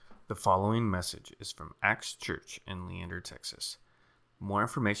The following message is from Axe Church in Leander, Texas. More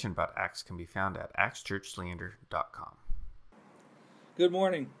information about Axe can be found at axechurchleander.com. Good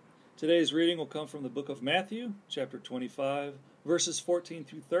morning. Today's reading will come from the book of Matthew, chapter 25, verses 14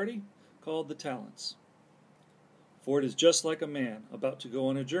 through 30, called The Talents. For it is just like a man about to go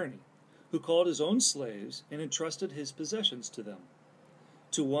on a journey, who called his own slaves and entrusted his possessions to them.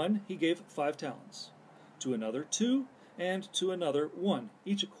 To one he gave 5 talents, to another 2, and to another 1,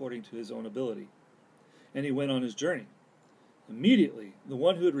 each according to his own ability. And he went on his journey. Immediately the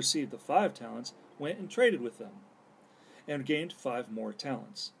one who had received the 5 talents went and traded with them, and gained 5 more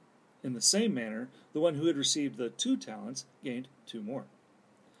talents. In the same manner the one who had received the 2 talents gained 2 more.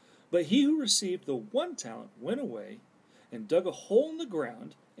 But he who received the 1 talent went away and dug a hole in the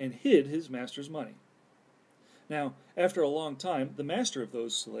ground and hid his master's money. Now, after a long time, the master of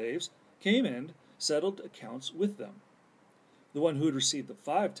those slaves came and settled accounts with them. The one who had received the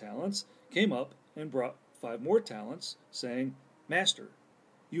 5 talents came up and brought 5 more talents, saying, Master,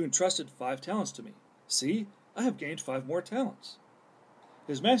 you entrusted 5 talents to me. See, I have gained 5 more talents.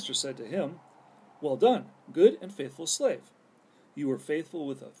 His master said to him, Well done, good and faithful slave. You were faithful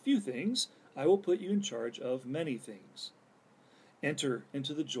with a few things. I will put you in charge of many things. Enter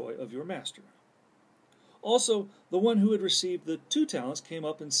into the joy of your master. Also, the one who had received the 2 talents came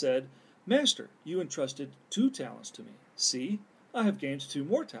up and said, Master, you entrusted 2 talents to me. See, I have gained 2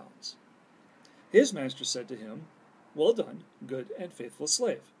 more talents. His master said to him, Well done, good and faithful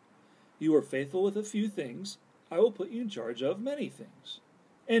slave. You are faithful with a few things. I will put you in charge of many things.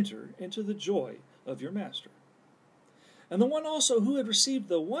 Enter into the joy of your master. And the one also who had received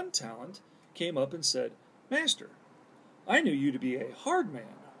the 1 talent came up and said, Master, I knew you to be a hard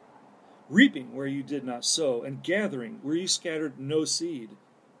man, reaping where you did not sow, and gathering where you scattered no seed.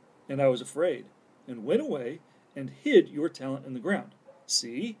 And I was afraid, and went away, and hid your talent in the ground.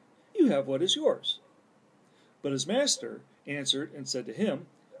 See, you have what is yours. But his master answered and said to him,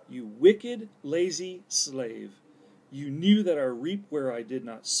 You wicked, lazy slave, you knew that I reap where I did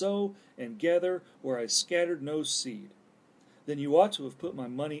not sow, and gather where I scattered no seed. Then you ought to have put my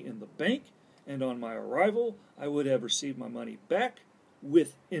money in the bank, and on my arrival I would have received my money back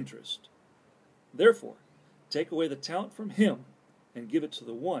with interest. Therefore, take away the talent from him, and give it to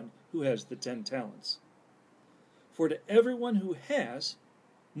the one who has the 10 talents. For to everyone who has,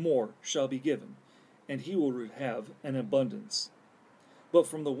 more shall be given, and he will have an abundance. But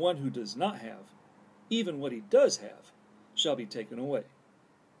from the one who does not have, even what he does have shall be taken away.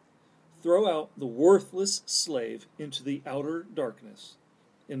 Throw out the worthless slave into the outer darkness.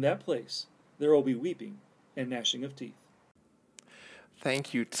 In that place there will be weeping and gnashing of teeth.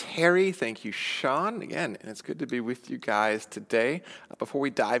 Thank you, Terry. Thank you, Sean. Again, and it's good to be with you guys today. Before we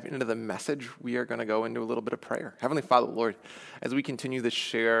dive into the message, we are going to go into a little bit of prayer. Heavenly Father, Lord, as we continue the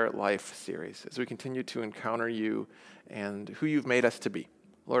Share Life series, as we continue to encounter you and who you've made us to be,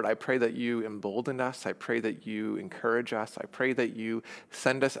 Lord, I pray that you embolden us. I pray that you encourage us. I pray that you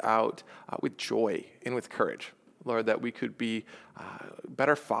send us out with joy and with courage. Lord, that we could be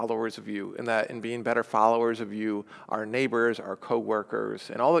better followers of you, and that in being better followers of you, our neighbors, our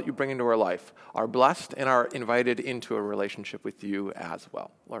co-workers, and all that you bring into our life are blessed and are invited into a relationship with you as well.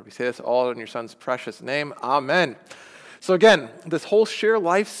 Lord, we say this all in your Son's precious name. Amen. So again, this whole Share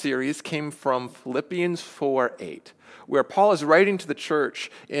Life series came from Philippians 4:8. Where Paul is writing to the church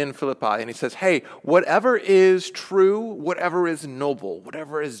in Philippi, and he says, hey, whatever is true, whatever is noble,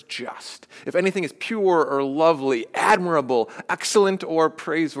 whatever is just, if anything is pure or lovely, admirable, excellent or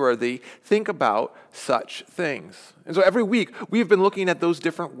praiseworthy, think about such things. And so every week, we've been looking at those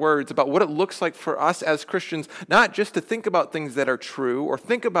different words about what it looks like for us as Christians, not just to think about things that are true or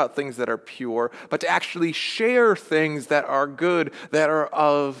think about things that are pure, but to actually share things that are good, that are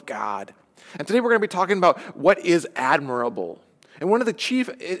of God. And today we're going to be talking about what is admirable. And one of the chief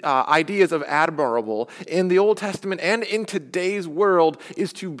ideas of admirable in the Old Testament and in today's world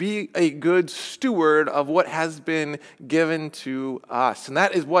is to be a good steward of what has been given to us. And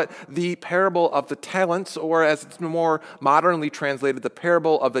that is what the parable of the talents, or as it's more modernly translated, the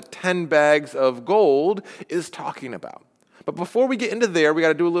parable of the 10 bags of gold, is talking about. But before we get into there, we got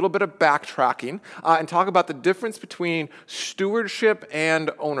to do a little bit of backtracking and talk about the difference between stewardship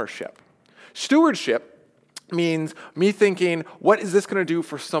and ownership. Stewardship means me thinking, what is this going to do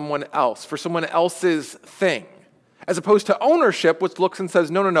for someone else, for someone else's thing? As opposed to ownership, which looks and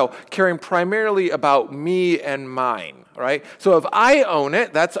says, no, caring primarily about me and mine, right? So if I own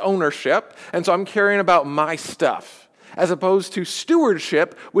it, that's ownership, and so I'm caring about my stuff. As opposed to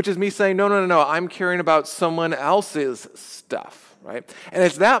stewardship, which is me saying, no, I'm caring about someone else's stuff. right? And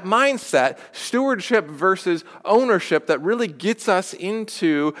it's that mindset, stewardship versus ownership, that really gets us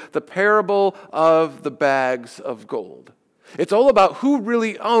into the parable of the bags of gold. It's all about who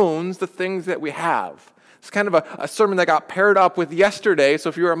really owns the things that we have. It's kind of a sermon that got paired up with yesterday. So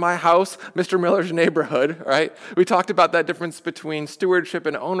if you were at my house, Mr. Miller's neighborhood, right? We talked about that difference between stewardship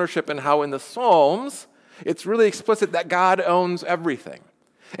and ownership, and how in the Psalms, it's really explicit that God owns everything.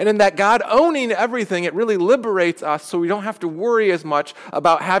 And in that God owning everything, it really liberates us, so we don't have to worry as much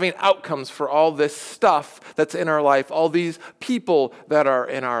about having outcomes for all this stuff that's in our life, all these people that are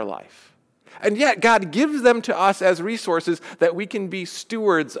in our life. And yet God gives them to us as resources that we can be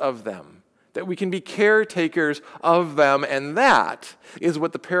stewards of them, that we can be caretakers of them, and that is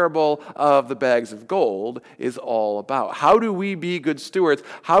what the parable of the bags of gold is all about. How do we be good stewards?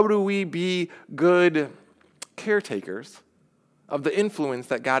 How do we be good caretakers of the influence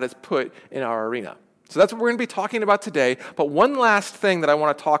that God has put in our arena? So that's what we're going to be talking about today. But one last thing that I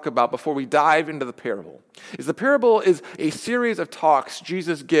want to talk about before we dive into the parable is a series of talks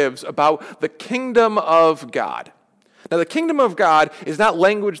Jesus gives about the kingdom of God. Now, the kingdom of God is not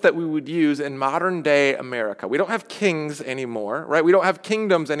language that we would use in modern day America. We don't have kings anymore, right? We don't have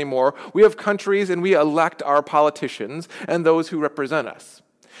kingdoms anymore. We have countries, and we elect our politicians and those who represent us.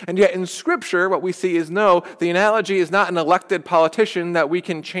 And yet in Scripture, what we see is no, the analogy is not an elected politician that we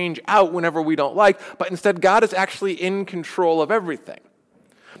can change out whenever we don't like, but instead God is actually in control of everything.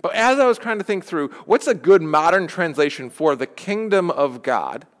 But as I was trying to think through, what's a good modern translation for the kingdom of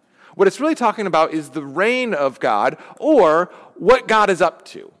God? What it's really talking about is the reign of God, or what God is up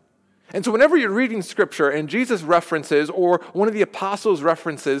to. And so whenever you're reading Scripture and Jesus references, or one of the apostles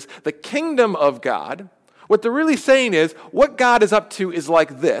references, the kingdom of God, what they're really saying is, what God is up to is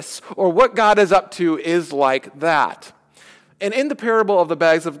like this, or what God is up to is like that. And in the parable of the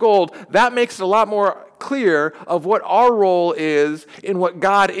bags of gold, that makes it a lot more clear of what our role is in what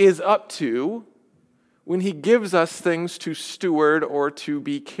God is up to when he gives us things to steward or to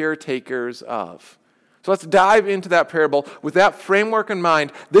be caretakers of. So let's dive into that parable with that framework in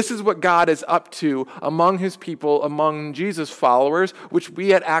mind. This is what God is up to among his people, among Jesus' followers, which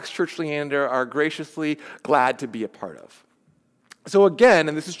we at Acts Church Leander are graciously glad to be a part of. So again,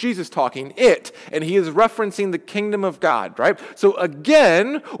 and this is Jesus talking, and he is referencing the kingdom of God, right? So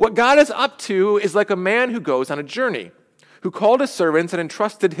again, what God is up to is like a man who goes on a journey, who called his servants and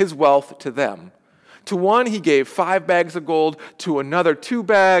entrusted his wealth to them. To one he gave 5 bags of gold, to another 2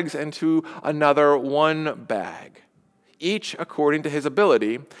 bags, and to another 1 bag, each according to his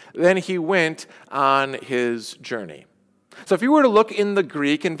ability. Then he went on his journey. So if you were to look in the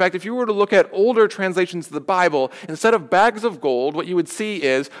Greek, in fact, if you were to look at older translations of the Bible, instead of bags of gold, what you would see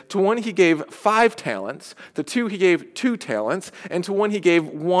is, to one he gave 5 talents, to 2 he gave 2 talents, and to one he gave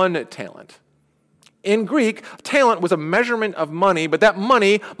 1 talent. In Greek, talent was a measurement of money, but that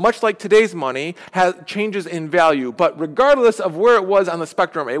money, much like today's money, changes in value. But regardless of where it was on the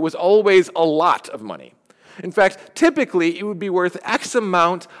spectrum, it was always a lot of money. In fact, typically, it would be worth X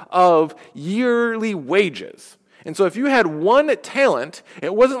amount of yearly wages. And so if you had 1 talent,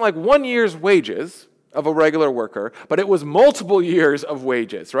 it wasn't like 1 year's wages of a regular worker, but it was multiple years of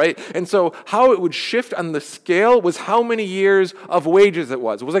wages, right? And so how it would shift on the scale was how many years of wages it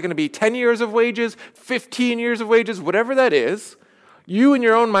was. Was it going to be 10 years of wages, 15 years of wages, whatever that is? You in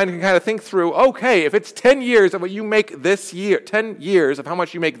your own mind can kind of think through, okay, if it's 10 years of what you make this year, 10 years of how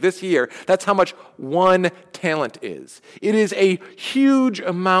much you make this year, that's how much 1 talent is. It is a huge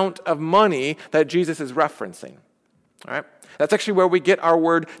amount of money that Jesus is referencing, all right? That's actually where we get our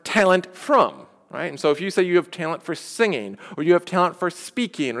word talent from. Right? And so if you say you have talent for singing, or you have talent for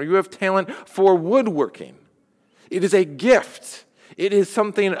speaking, or you have talent for woodworking, it is a gift. It is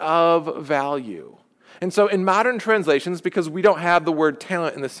something of value. And so in modern translations, because we don't have the word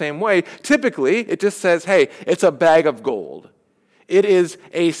talent in the same way, typically it just says, hey, it's a bag of gold. It is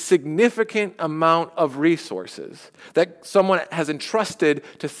a significant amount of resources that someone has entrusted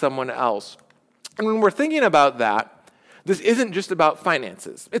to someone else. And when we're thinking about that, this isn't just about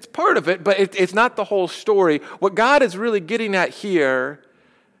finances. It's part of it, but it's not the whole story. What God is really getting at here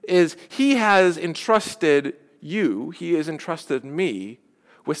is he has entrusted you, he has entrusted me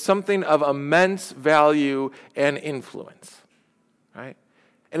with something of immense value and influence, right?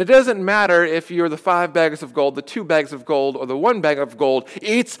 And it doesn't matter if you're the 5 bags of gold, the 2 bags of gold, or the 1 bag of gold.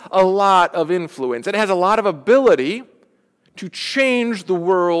 It's a lot of influence. It has a lot of ability to change the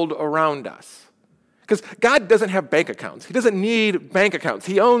world around us. Because God doesn't have bank accounts. He doesn't need bank accounts.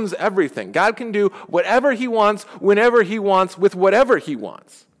 He owns everything. God can do whatever he wants, whenever he wants, with whatever he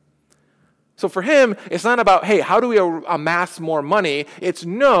wants. So for him, it's not about, hey, how do we amass more money? It's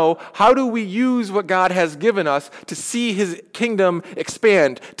no, how do we use what God has given us to see his kingdom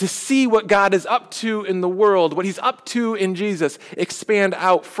expand, to see what God is up to in the world, what he's up to in Jesus, expand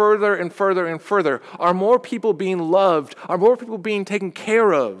out further and further and further. Are more people being loved? Are more people being taken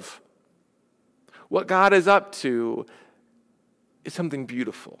care of? What God is up to is something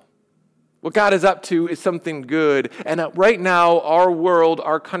beautiful. What God is up to is something good. And right now, our world,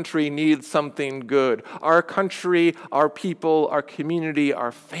 our country needs something good. Our country, our people, our community,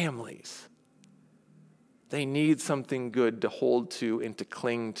 our families. They need something good to hold to and to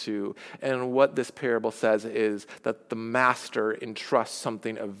cling to. And what this parable says is that the master entrusts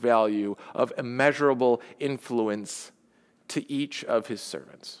something of value, of immeasurable influence to each of his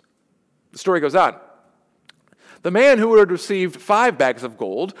servants. The story goes on. The man who had received 5 bags of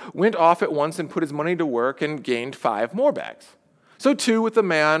gold went off at once and put his money to work and gained 5 more bags. So too with the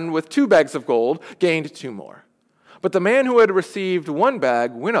man with 2 bags of gold gained 2 more. But the man who had received 1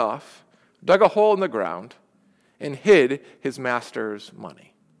 bag went off, dug a hole in the ground, and hid his master's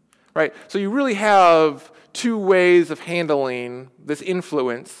money. Right? So you really have 2 ways of handling this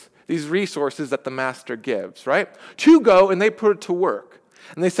influence, these resources that the master gives, right? 2 go and they put it to work.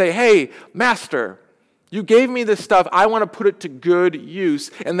 And they say, hey, master, you gave me this stuff, I want to put it to good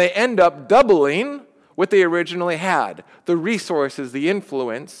use. And they end up doubling what they originally had, the resources, the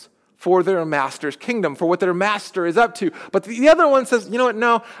influence for their master's kingdom, for what their master is up to. But the other one says, you know what,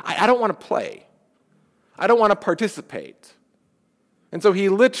 no, I don't want to play. I don't want to participate. And so he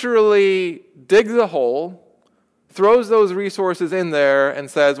literally digs a hole, throws those resources in there,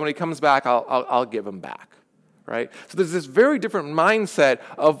 and says, when he comes back, I'll give them back. Right? So there's this very different mindset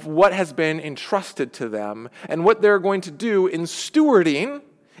of what has been entrusted to them and what they're going to do in stewarding,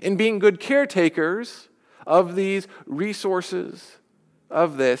 in being good caretakers of these resources,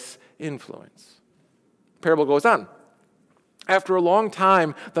 of this influence. The parable goes on. After a long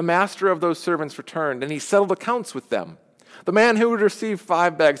time, the master of those servants returned, and he settled accounts with them. The man who had received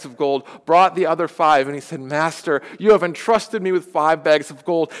 5 bags of gold brought the other 5, and he said, Master, you have entrusted me with 5 bags of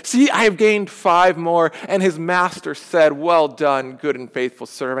gold. See, I have gained 5 more. And his master said, well done, good and faithful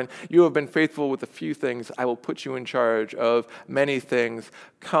servant. You have been faithful with a few things. I will put you in charge of many things.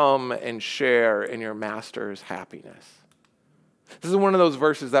 Come and share in your master's happiness. This is one of those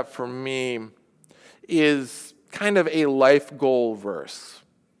verses that for me is kind of a life goal verse.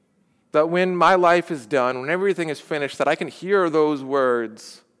 That when my life is done, when everything is finished, that I can hear those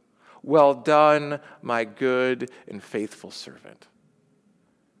words, well done, my good and faithful servant.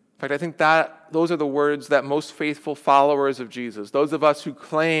 In fact, I think that those are the words that most faithful followers of Jesus, those of us who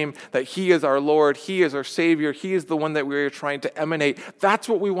claim that he is our Lord, he is our Savior, he is the one that we are trying to emanate, that's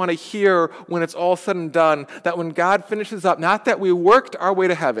what we want to hear when it's all said and done, that when God finishes up, not that we worked our way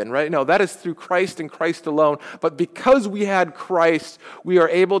to heaven, right? No, that is through Christ and Christ alone, but because we had Christ, we are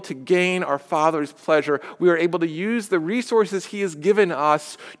able to gain our Father's pleasure. We are able to use the resources he has given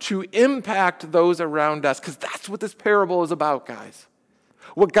us to impact those around us, because that's what this parable is about, guys.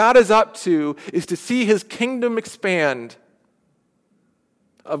 What God is up to is to see his kingdom expand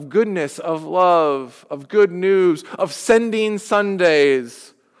of goodness, of love, of good news, of sending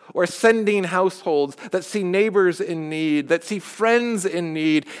Sundays or sending households that see neighbors in need, that see friends in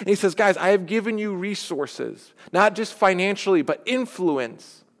need. And he says, guys, I have given you resources, not just financially, but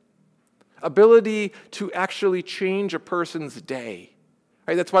influence, ability to actually change a person's day.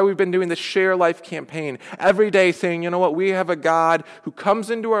 Right? That's why we've been doing the Share Life campaign every day, saying, you know what, we have a God who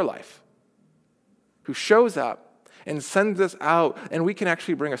comes into our life, who shows up and sends us out, and we can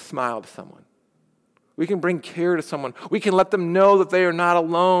actually bring a smile to someone. We can bring care to someone. We can let them know that they are not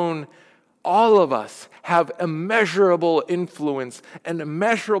alone. All of us have immeasurable influence and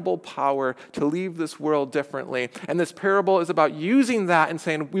immeasurable power to leave this world differently. And this parable is about using that and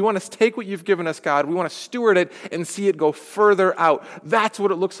saying, we want to take what you've given us, God. We want to steward it and see it go further out. That's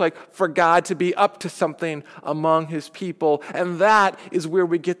what it looks like for God to be up to something among his people. And that is where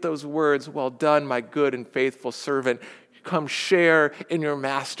we get those words, well done, my good and faithful servant. Come share in your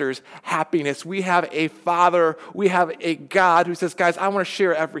master's happiness. We have a Father, we have a God who says, guys, I want to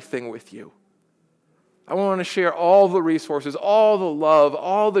share everything with you. I want to share all the resources, all the love,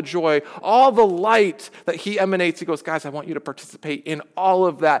 all the joy, all the light that he emanates. He goes, guys, I want you to participate in all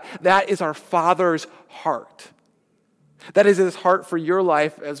of that. That is our Father's heart. That is his heart for your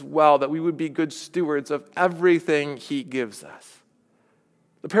life as well, that we would be good stewards of everything he gives us.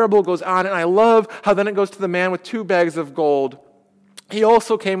 The parable goes on, and I love how then it goes to the man with 2 bags of gold. He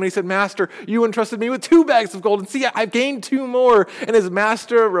also came and he said, Master, you entrusted me with 2 bags of gold, and see, I've gained 2 more. And his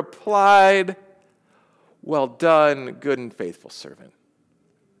master replied, well done, good and faithful servant.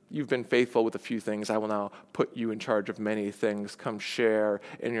 You've been faithful with a few things. I will now put you in charge of many things. Come share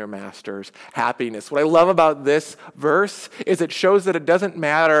in your master's happiness. What I love about this verse is it shows that it doesn't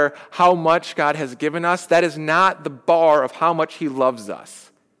matter how much God has given us. That is not the bar of how much he loves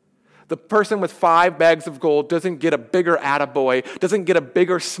us. The person with 5 bags of gold doesn't get a bigger attaboy, doesn't get a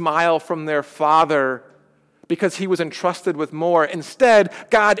bigger smile from their father because he was entrusted with more. Instead,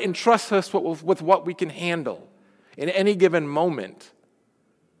 God entrusts us with what we can handle in any given moment,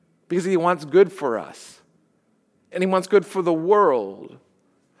 because he wants good for us, and he wants good for the world.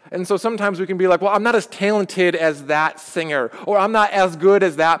 And so sometimes we can be like, well, I'm not as talented as that singer, or I'm not as good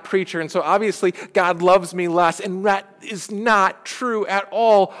as that preacher, and so obviously God loves me less, and that is not true at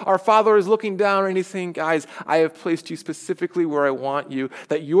all. Our Father is looking down and he's saying, guys, I have placed you specifically where I want you,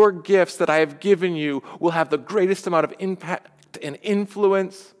 that your gifts that I have given you will have the greatest amount of impact and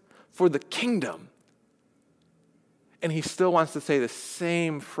influence for the kingdom. And he still wants to say the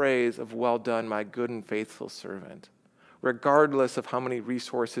same phrase of, well done, my good and faithful servant. Regardless of how many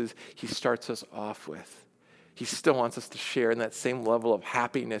resources he starts us off with, he still wants us to share in that same level of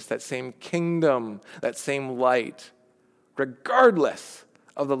happiness, that same kingdom, that same light, regardless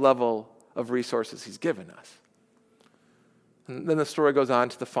of the level of resources he's given us. And then the story goes on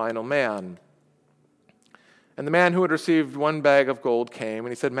to the final man. And the man who had received 1 bag of gold came, and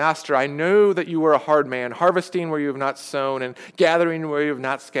he said, Master, I know that you are a hard man, harvesting where you have not sown and gathering where you have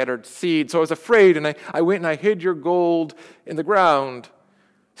not scattered seed. So I was afraid, and I went and I hid your gold in the ground.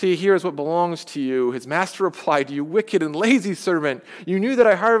 See, here is what belongs to you. His master replied, you wicked and lazy servant. You knew that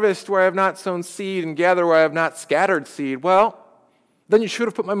I harvest where I have not sown seed and gather where I have not scattered seed. Well, then you should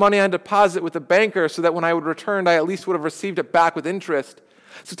have put my money on deposit with the banker so that when I would return, I at least would have received it back with interest.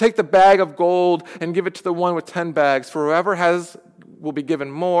 So take the bag of gold and give it to the one with 10 bags, for whoever has will be given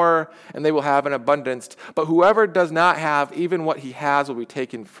more, and they will have an abundance. But whoever does not have, even what he has will be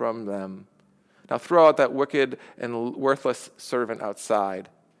taken from them. Now throw out that wicked and worthless servant outside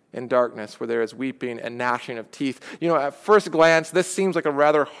in darkness, where there is weeping and gnashing of teeth. You know, at first glance, this seems like a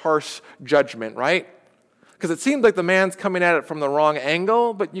rather harsh judgment, right? Because it seems like the man's coming at it from the wrong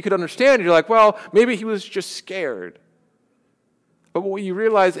angle, but you could understand. You're like, well, maybe he was just scared. But what you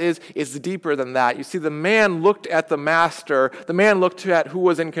realize is deeper than that. You see, the man looked at the master. The man looked at who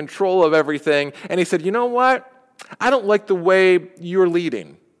was in control of everything, and he said, you know what? I don't like the way you're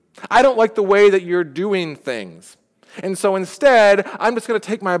leading. I don't like the way that you're doing things. And so instead, I'm just going to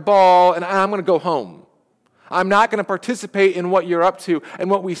take my ball and I'm going to go home. I'm not going to participate in what you're up to. And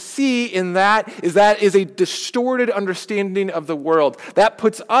what we see in that is a distorted understanding of the world. That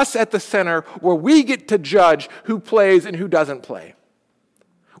puts us at the center where we get to judge who plays and who doesn't play.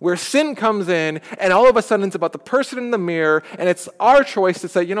 Where sin comes in, and all of a sudden it's about the person in the mirror, and it's our choice to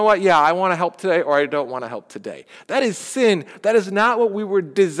say, you know what, yeah, I want to help today, or I don't want to help today. That is sin. That is not what we were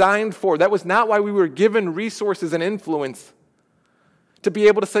designed for. That was not why we were given resources and influence to be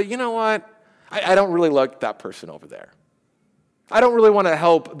able to say, you know what, I don't really like that person over there. I don't really want to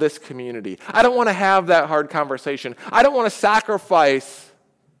help this community. I don't want to have that hard conversation. I don't want to sacrifice.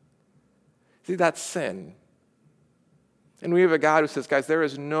 See, that's sin. And we have a God who says, guys, there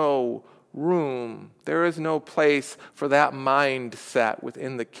is no room, there is no place for that mindset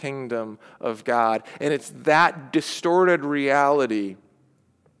within the kingdom of God. And it's that distorted reality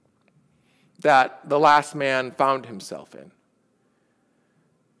that the last man found himself in.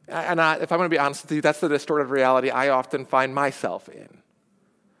 And if I'm going to be honest with you, that's the distorted reality I often find myself in.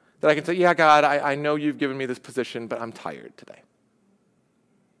 That I can say, yeah, God, I know you've given me this position, but I'm tired today.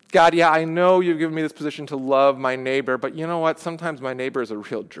 God, yeah, I know you've given me this position to love my neighbor, but you know what? Sometimes my neighbor is a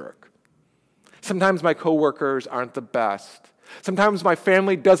real jerk. Sometimes my coworkers aren't the best. Sometimes my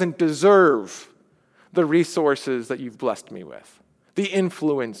family doesn't deserve the resources that you've blessed me with, the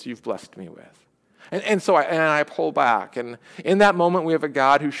influence you've blessed me with. And so I pull back. And in that moment, we have a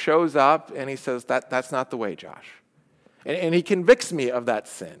God who shows up and he says, that's not the way, Josh. And he convicts me of that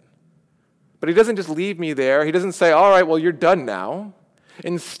sin. But he doesn't just leave me there. He doesn't say, all right, well, you're done now.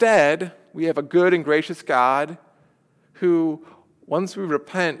 Instead, we have a good and gracious God who, once we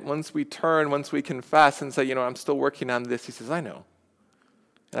repent, once we turn, once we confess and say, you know, I'm still working on this, he says, I know.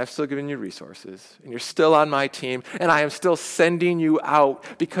 And I've still given you resources, and you're still on my team, and I am still sending you out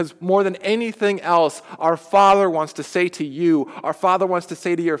because more than anything else, our Father wants to say to you, our Father wants to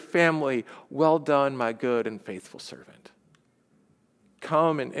say to your family, well done, my good and faithful servant.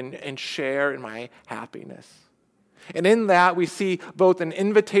 Come and share in my happiness. And in that, we see both an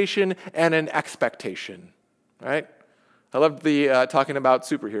invitation and an expectation, right? I loved the talking about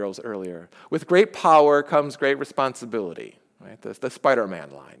superheroes earlier. With great power comes great responsibility, right? The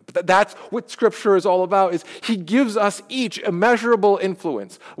Spider-Man line. But that's what Scripture is all about, is he gives us each immeasurable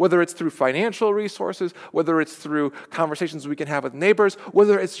influence, whether it's through financial resources, whether it's through conversations we can have with neighbors,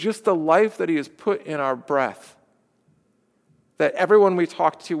 whether it's just the life that he has put in our breath. That everyone we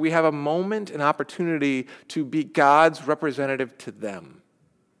talk to, we have a moment, an opportunity to be God's representative to them.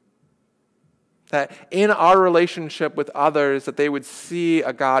 That in our relationship with others, that they would see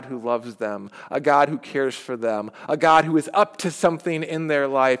a God who loves them, a God who cares for them, a God who is up to something in their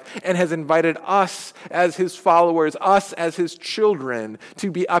life and has invited us as his followers, us as his children, to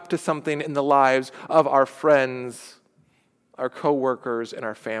be up to something in the lives of our friends, our coworkers, and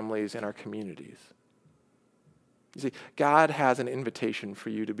our families and our communities. You see, God has an invitation for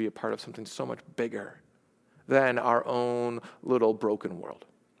you to be a part of something so much bigger than our own little broken world.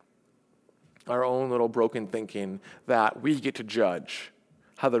 Our own little broken thinking that we get to judge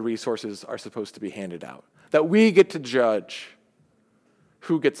how the resources are supposed to be handed out. That we get to judge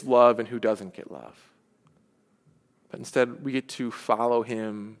who gets love and who doesn't get love. But instead, we get to follow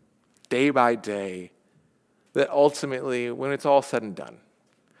him day by day. That ultimately, when it's all said and done,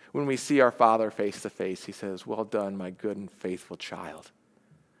 when we see our Father face to face, he says, "Well done, my good and faithful child.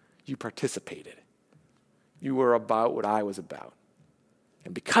 You participated. You were about what I was about."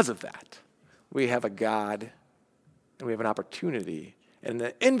 And because of that, we have a God, and we have an opportunity, and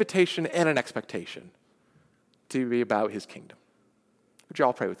an invitation and an expectation to be about his kingdom. Would you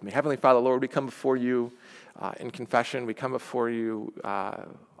all pray with me? Heavenly Father, Lord, we come before you in confession. We come before you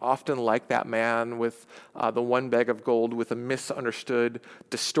often like that man with the one bag of gold with a misunderstood,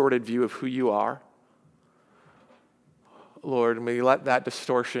 distorted view of who you are. Lord, may you let that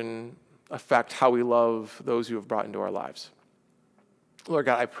distortion affect how we love those you have brought into our lives. Lord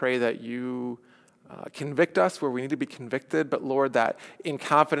God, I pray that you convict us where we need to be convicted, but Lord, that in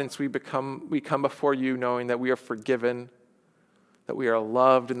confidence we come before you knowing that we are forgiven, that we are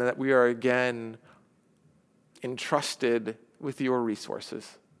loved, and that we are again entrusted with your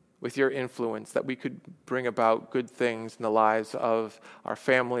resources, with your influence, that we could bring about good things in the lives of our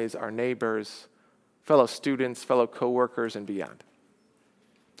families, our neighbors, fellow students, fellow co-workers, and beyond.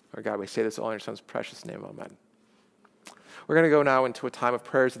 Lord God, we say this all in your Son's precious name, amen. We're going to go now into a time of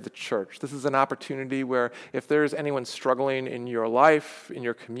prayers at the church. This is an opportunity where if there's anyone struggling in your life, in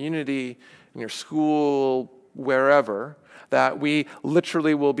your community, in your school, wherever, that we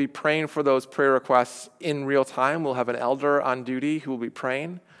literally will be praying for those prayer requests in real time. We'll have an elder on duty who will be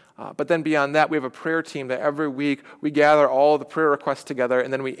praying. But then beyond that, we have a prayer team that every week we gather all of the prayer requests together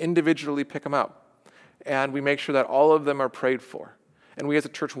and then we individually pick them out. And we make sure that all of them are prayed for. And we as a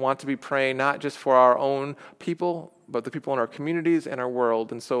church want to be praying not just for our own people, but the people in our communities and our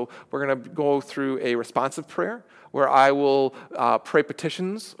world. And so we're going to go through a responsive prayer where I will pray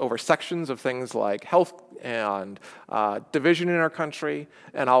petitions over sections of things like health and division in our country.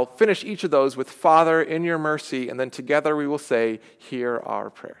 And I'll finish each of those with, "Father, in your mercy," and then together we will say, "Hear our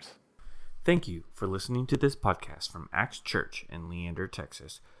prayers." Thank you for listening to this podcast from Acts Church in Leander,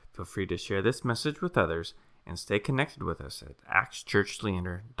 Texas. Feel free to share this message with others and stay connected with us at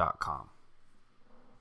actschurchleander.com.